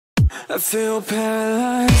I feel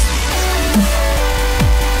paralyzed.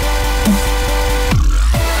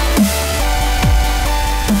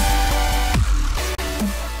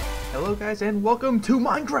 Hello guys and welcome to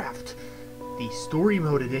Minecraft, the story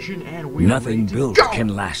mode edition, and we're Nothing built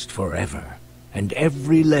can last forever, and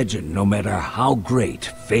every legend, no matter how great,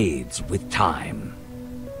 fades with time.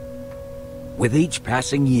 With each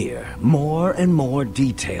passing year, more and more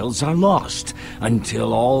details are lost,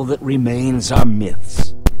 until all that remains are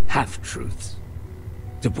myths, half-truths.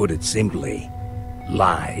 To put it simply,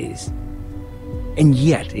 lies. And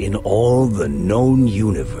yet, in all the known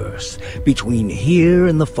universe, between here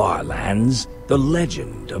and the far lands, the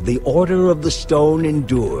legend of the Order of the Stone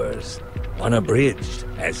endures, unabridged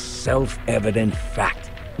as self-evident fact.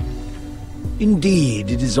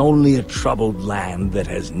 Indeed, it is only a troubled land that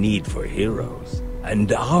has need for heroes,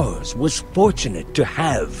 and ours was fortunate to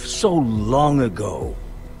have, so long ago,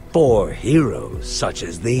 4 heroes such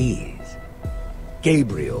as these.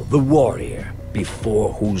 Gabriel, the warrior,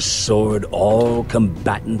 before whose sword all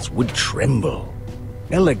combatants would tremble.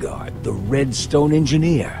 Eligard, the redstone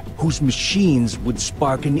engineer, whose machines would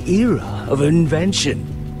spark an era of invention.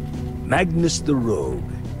 Magnus the rogue,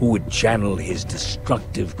 who would channel his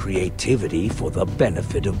destructive creativity for the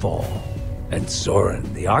benefit of all. And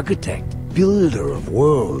Soren, the architect, builder of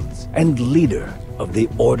worlds, and leader of the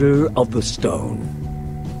Order of the Stone.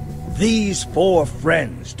 These 4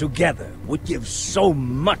 friends together would give so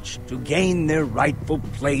much to gain their rightful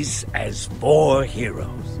place as 4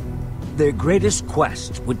 heroes. Their greatest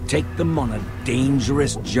quest would take them on a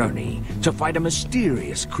dangerous journey to fight a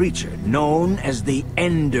mysterious creature known as the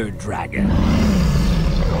Ender Dragon.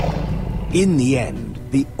 In the end,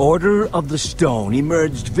 the Order of the Stone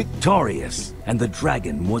emerged victorious, and the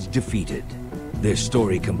dragon was defeated. Their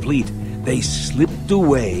story complete, they slipped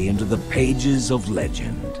away into the pages of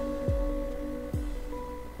legend.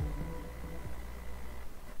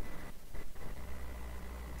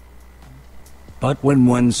 But when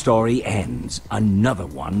one story ends, another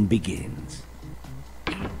one begins.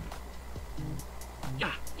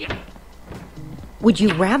 Would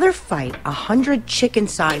you rather fight 100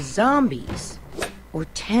 chicken-sized zombies or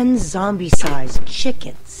 10 zombie-sized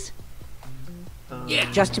chickens?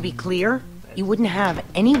 Just to be clear, you wouldn't have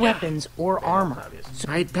any weapons or armor.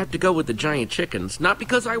 So I'd have to go with the giant chickens, not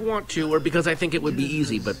because I want to or because I think it would be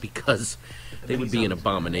easy, but because they would be an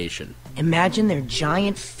abomination. Imagine their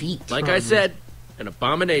giant feet. Like I said, an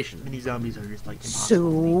abomination. Mini zombies are just like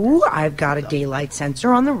impossible. So, I've got a daylight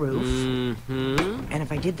sensor on the roof. Mm-hmm. And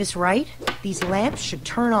if I did this right, these lamps should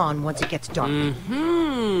turn on once it gets dark.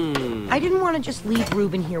 Mm-hmm. I didn't want to just leave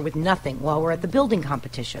Ruben here with nothing while we're at the building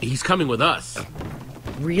competition. He's coming with us.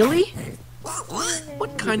 Really?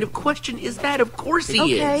 What kind of question is that? Of course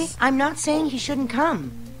he is. Okay, I'm not saying he shouldn't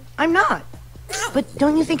come. I'm not. But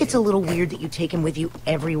don't you think it's a little weird that you take him with you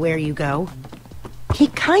everywhere you go? He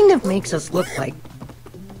kind of makes us look like,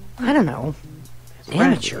 I don't know,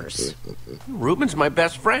 amateurs. Ruben's my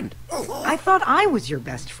best friend. I thought I was your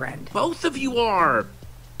best friend. Both of you are.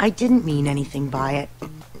 I didn't mean anything by it.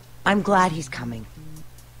 I'm glad he's coming.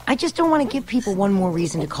 I just don't want to give people one more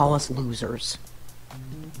reason to call us losers.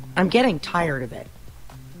 I'm getting tired of it.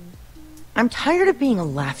 I'm tired of being a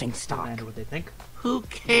laughingstock. I know what they think. Who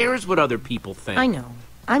cares what other people think? I know.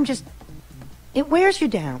 It wears you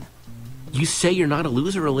down. You say you're not a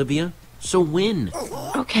loser, Olivia, so win.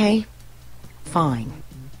 Okay. Fine.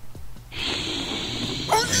 You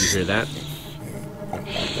hear that?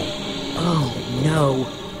 Oh, no.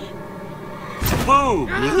 Boom!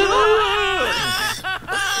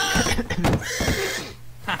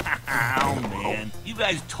 Oh, man. You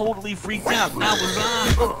guys totally freaked out. That was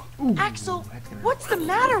on. Axel, what's the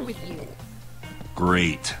matter with you?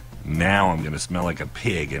 Great. Now I'm gonna smell like a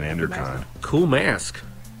pig in EnderCon. Cool mask.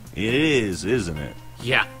 It is, isn't it?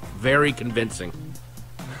 Yeah, very convincing.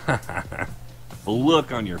 The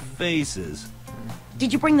look on your faces.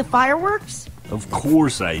 Did you bring the fireworks? Of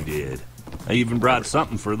course I did. I even brought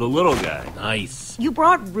something for the little guy. Nice. You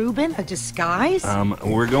brought Ruben a disguise?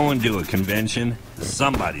 We're going to a convention.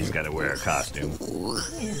 Somebody's gotta wear a costume.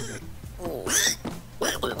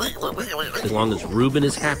 As long as Ruben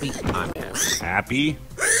is happy, I'm happy. Happy?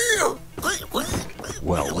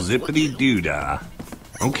 Well, zippity-doo-dah.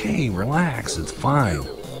 Okay, relax, it's fine.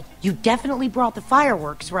 You definitely brought the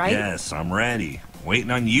fireworks, right? Yes, I'm ready.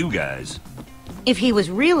 Waiting on you guys. If he was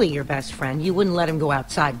really your best friend, you wouldn't let him go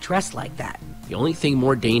outside dressed like that. The only thing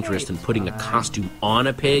more dangerous than putting a costume on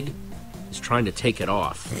a pig is trying to take it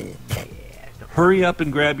off. Hurry up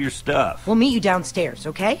and grab your stuff. We'll meet you downstairs,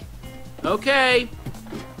 okay? Okay.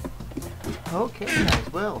 Okay,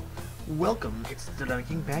 guys. Well, Welcome, it's the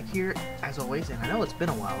King back here as always, and I know it's been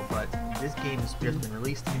a while, but this game has just been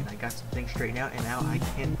released and I got some things straightened out and now I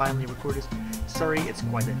can finally record this. Sorry it's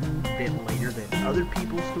quite a bit later than other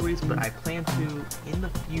people's stories, but I plan to, in the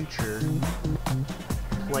future,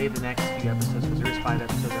 play the next few episodes, because there is 5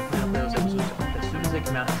 episodes. I plan to play those episodes as soon as they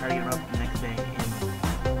come out and try to get them up the next day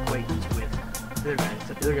in accordance with the other guys.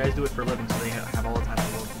 Except the other guys do it for a living, so they have all the time in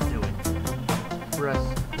the world to do it. For us,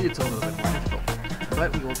 it's a little bit more difficult.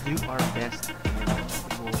 But we will do our best and we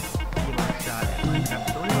will give our shot at Minecraft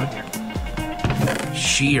Story Mode here.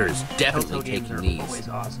 Shears, definitely TellTale games taking are these. always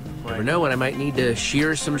awesome. Never know when I might need to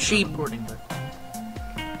shear some sheep. Recording, but...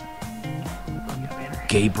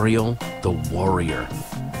 Gabriel the Warrior.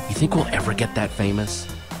 You think we'll ever get that famous?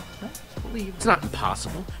 It's not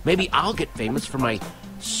impossible. Maybe I'll get famous for my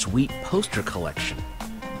sweet poster collection.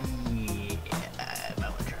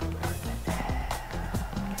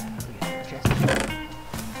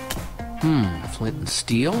 Flint and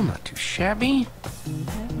steel, not too shabby.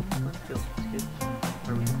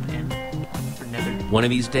 One of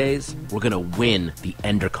these days, we're gonna win the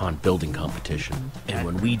Endercon building competition. And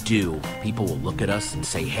when we do, people will look at us and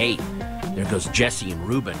say, hey, there goes Jesse and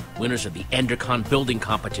Ruben, winners of the Endercon building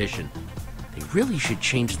competition. They really should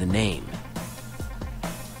change the name.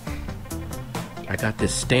 I got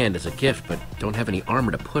this stand as a gift, but don't have any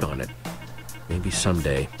armor to put on it. Maybe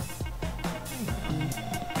someday.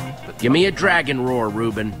 Give me a dragon roar,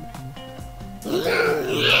 Ruben.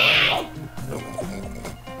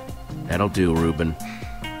 That'll do, Ruben.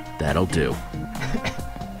 That'll do.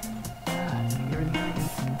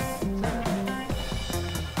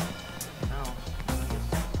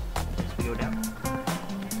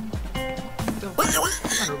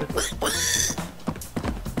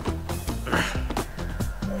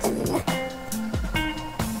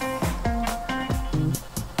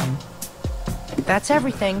 That's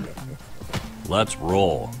everything. Let's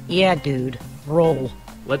roll. Yeah, dude. Roll.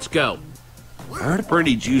 Let's go. I heard a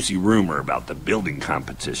pretty juicy rumor about the building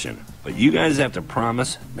competition, but you guys have to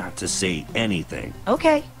promise not to say anything.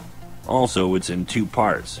 Okay. Also, it's in 2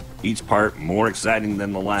 parts, each part more exciting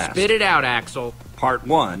than the last. Spit it out, Axel. Part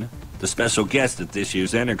 1, the special guest at this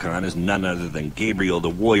year's Endercon is none other than Gabriel the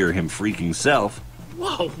Warrior him freaking self.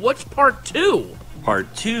 Whoa, what's part 2?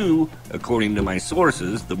 Part 2, according to my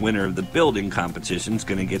sources, the winner of the building competition's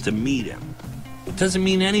gonna get to meet him. It doesn't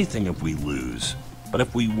mean anything if we lose, but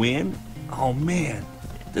if we win, oh man,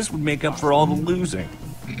 this would make up for all the losing.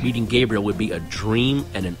 Meeting Gabriel would be a dream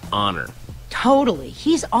and an honor. Totally.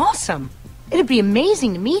 He's awesome. It'd be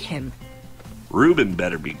amazing to meet him. Ruben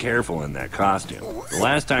better be careful in that costume. The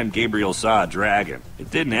last time Gabriel saw a dragon, it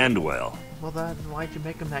didn't end well. Well then, why'd you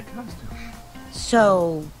make him that costume?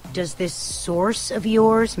 So, does this source of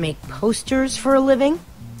yours make posters for a living?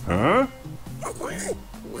 Huh?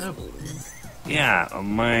 Yeah,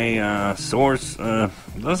 my source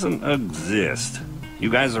doesn't exist. You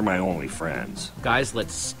guys are my only friends. Guys,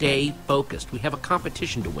 let's stay focused. We have a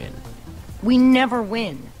competition to win. We never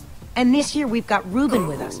win. And this year we've got Ruben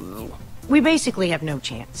with us. We basically have no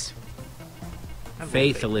chance.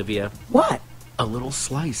 Faith, Olivia. What? A little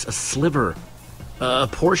slice, a sliver, a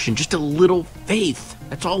portion, just a little faith.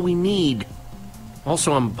 That's all we need.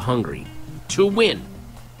 Also, I'm hungry. To win.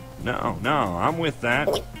 No, I'm with that.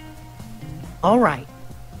 All right.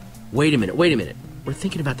 Wait a minute. We're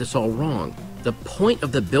thinking about this all wrong. The point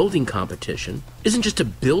of the building competition isn't just to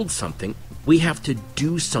build something. We have to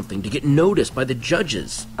do something to get noticed by the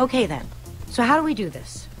judges. Okay then. So how do we do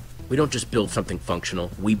this? We don't just build something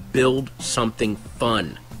functional. We build something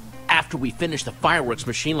fun. After we finish the fireworks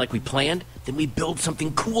machine like we planned, then we build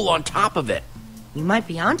something cool on top of it. You might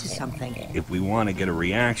be onto something. If we want to get a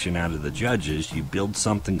reaction out of the judges, you build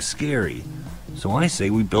something scary. So I say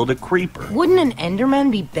we build a creeper. Wouldn't an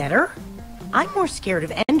Enderman be better? I'm more scared of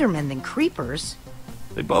Endermen than creepers.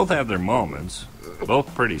 They both have their moments.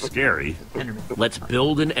 Both pretty scary. Enderman. Let's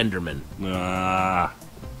build an Enderman.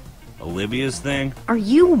 Olivia's thing? Are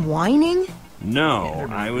you whining? No,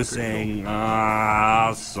 I was saying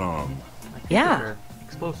awesome. Yeah.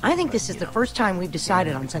 Explosive, I think but, this is you the know. first time we've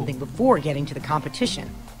decided on something before getting to the competition.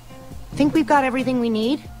 Think we've got everything we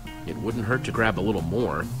need? It wouldn't hurt to grab a little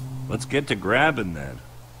more. Let's get to grabbing then.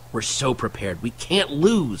 We're so prepared. We can't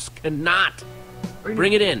lose. Cannot.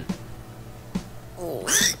 Bring it in.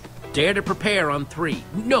 Dare to prepare on 3.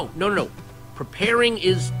 No. Preparing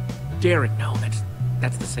is daring. No,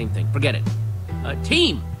 that's the same thing. Forget it.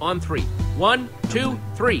 Team on 3. 1, 2,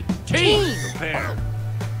 3. Team. Prepare.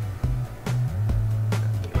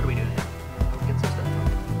 What are we doing now? Let's get some stuff.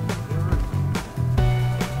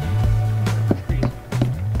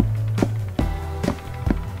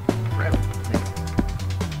 Grab it.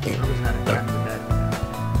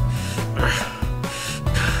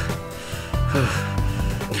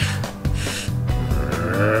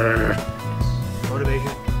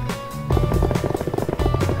 Motivation.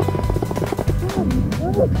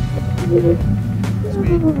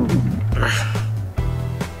 Sweet. Do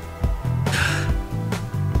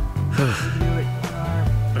it.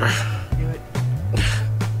 Do it.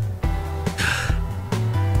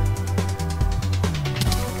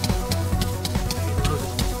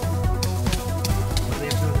 What do they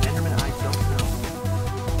have to do with Enderman? I don't know.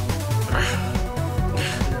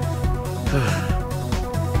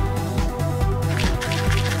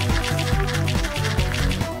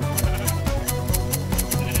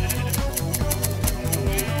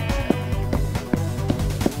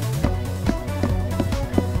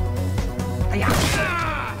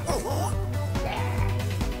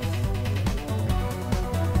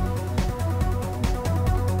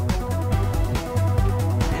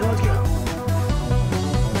 Hey, let's go.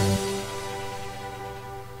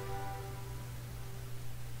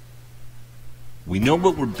 We know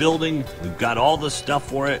what we're building. We've got all the stuff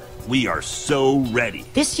for it. We are so ready.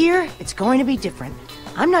 This year, it's going to be different.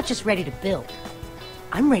 I'm not just ready to build.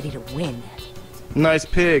 I'm ready to win. Nice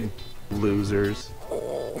pig, losers.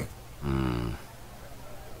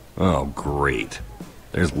 Oh, great.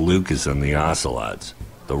 There's Lucas and the Ocelots.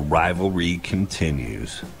 The rivalry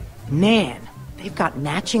continues. Man, they've got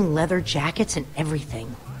matching leather jackets and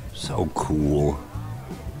everything. So cool.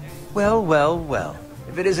 Well, well, well.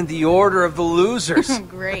 If it isn't the order of the losers.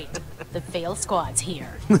 Great. The fail squad's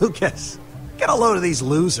here. Lucas, get a load of these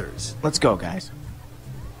losers. Let's go, guys.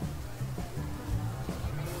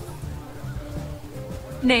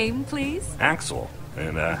 Name, please? Axel,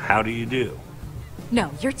 and how do you do? No,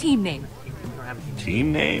 your team name. We don't have a team.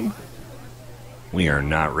 Team name? We are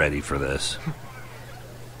not ready for this.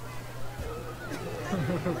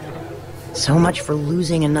 So much for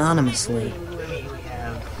losing anonymously. We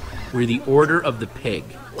have We're the Order of the Pig.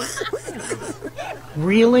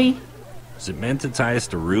 Really? Is it meant to tie us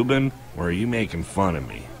to Reuben, or are you making fun of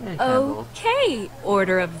me? Okay,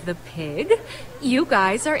 Order of the Pig. You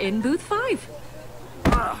guys are in booth 5.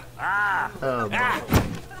 oh boy.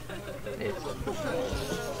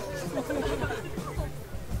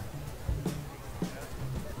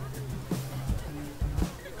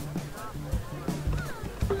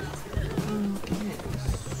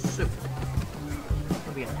 So,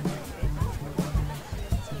 what do we got?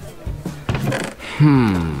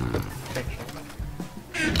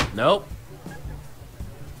 Nope.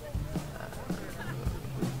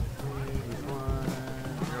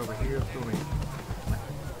 You're over here. Let's go over here.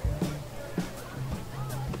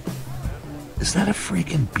 Is that a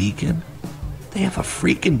freaking beacon? They have a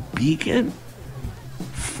freaking beacon?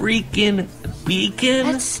 Freaking beacon?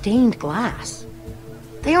 That's stained glass.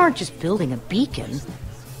 They aren't just building a beacon.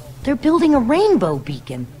 They're building a rainbow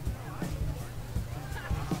beacon.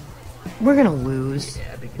 We're gonna lose.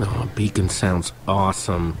 Oh, beacon sounds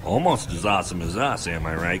awesome. Almost as awesome as us, am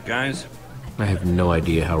I right, guys? I have no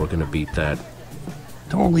idea how we're gonna beat that.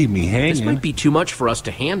 Don't leave me hanging. This might be too much for us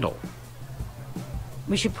to handle.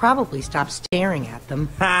 We should probably stop staring at them.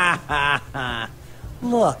 Ha ha ha.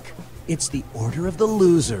 Look, it's the Order of the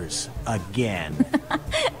Losers again.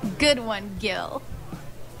 Good one, Gil.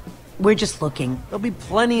 We're just looking. There'll be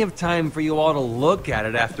plenty of time for you all to look at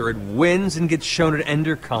it after it wins and gets shown at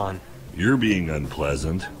EnderCon. You're being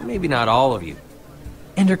unpleasant. Maybe not all of you.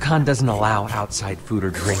 EnderCon doesn't allow outside food or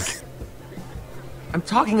drink. I'm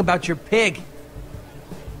talking about your pig.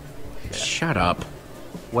 Shut up.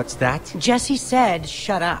 What's that? Jesse said,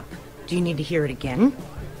 shut up. Do you need to hear it again?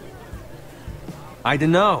 I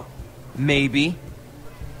don't know. Maybe.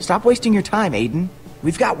 Stop wasting your time, Aiden.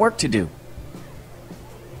 We've got work to do.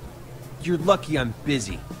 You're lucky I'm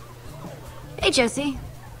busy. Hey, Jesse.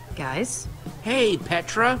 Guys, Hey,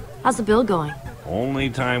 Petra. how's the build going? Only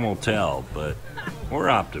time will tell, but we're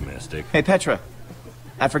optimistic. Hey, Petra.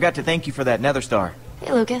 I forgot to thank you for that nether star.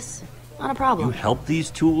 Hey, Lucas. Not a You problem. help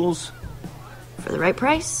these tools? For the right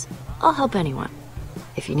price, I'll help anyone.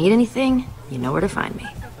 If you need anything, you know where to find me.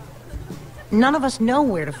 None of us know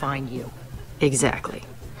where to find you. Exactly.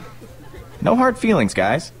 No hard feelings,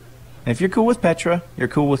 guys. And if you're cool with Petra, you're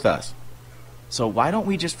cool with us. So why don't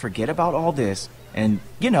we just forget about all this and,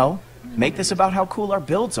 make this about how cool our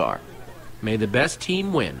builds are? May the best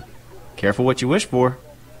team win. Careful what you wish for.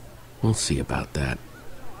 We'll see about that.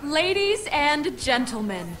 Ladies and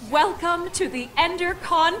gentlemen, welcome to the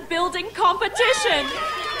EnderCon building competition!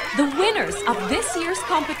 The winners of this year's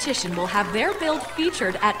competition will have their build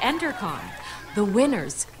featured at EnderCon. The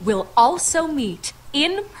winners will also meet,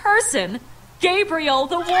 in person, Gabriel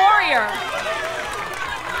the Warrior!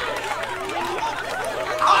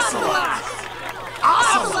 Ocelot!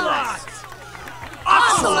 Ocelot!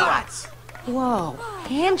 Ocelots! Whoa,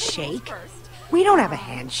 handshake? We don't have a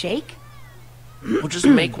handshake. We'll just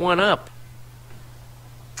make one up.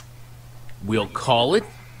 We'll call it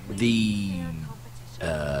the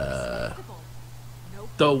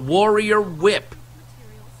Warrior Whip.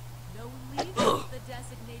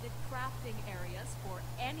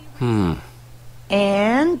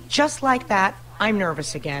 And just like that, I'm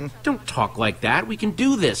nervous again. Don't talk like that. We can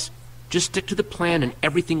do this. Just stick to the plan and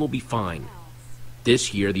everything will be fine.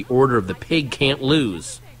 This year, the Order of the Pig can't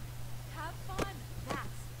lose.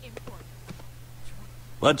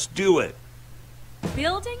 Let's do it.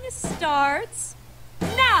 Building starts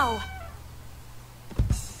now.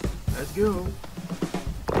 Let's go.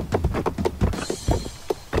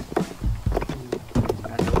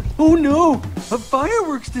 Oh no! A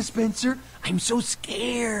fireworks dispenser! I'm so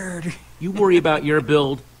scared. You worry about your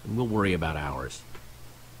build, and we'll worry about ours.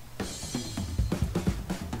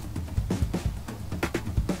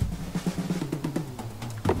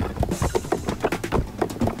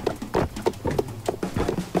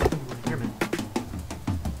 Here, man.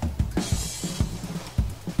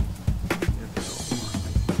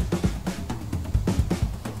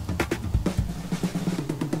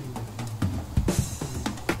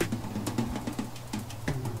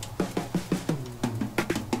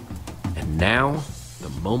 And now, the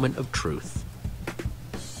moment of truth.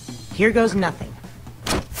 Here goes nothing.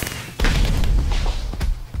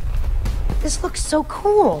 This looks so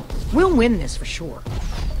cool. We'll win this for sure.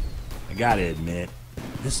 I gotta admit,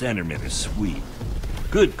 this Enderman is sweet.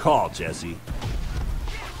 Good call, Jesse.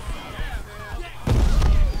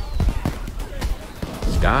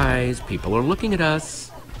 Guys, people are looking at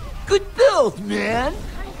us. Good build, man!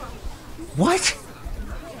 What?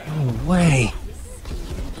 No way.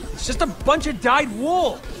 It's just a bunch of dyed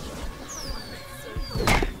wool.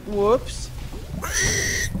 Whoops.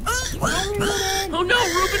 Oh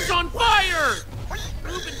no, Reuben's on fire!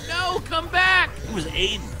 Reuben, no, come back! It was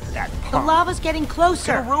Aiden, that The punk. lava's getting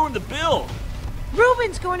closer. Gonna ruin the build.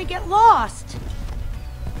 Reuben's going to get lost.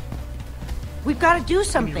 We've got to do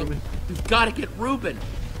something. We've got to get Reuben.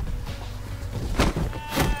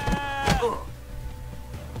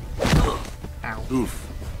 Oof.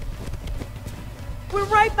 We're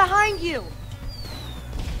right behind you.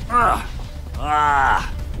 Ah.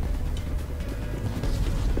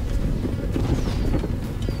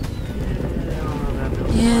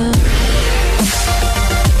 Yeah,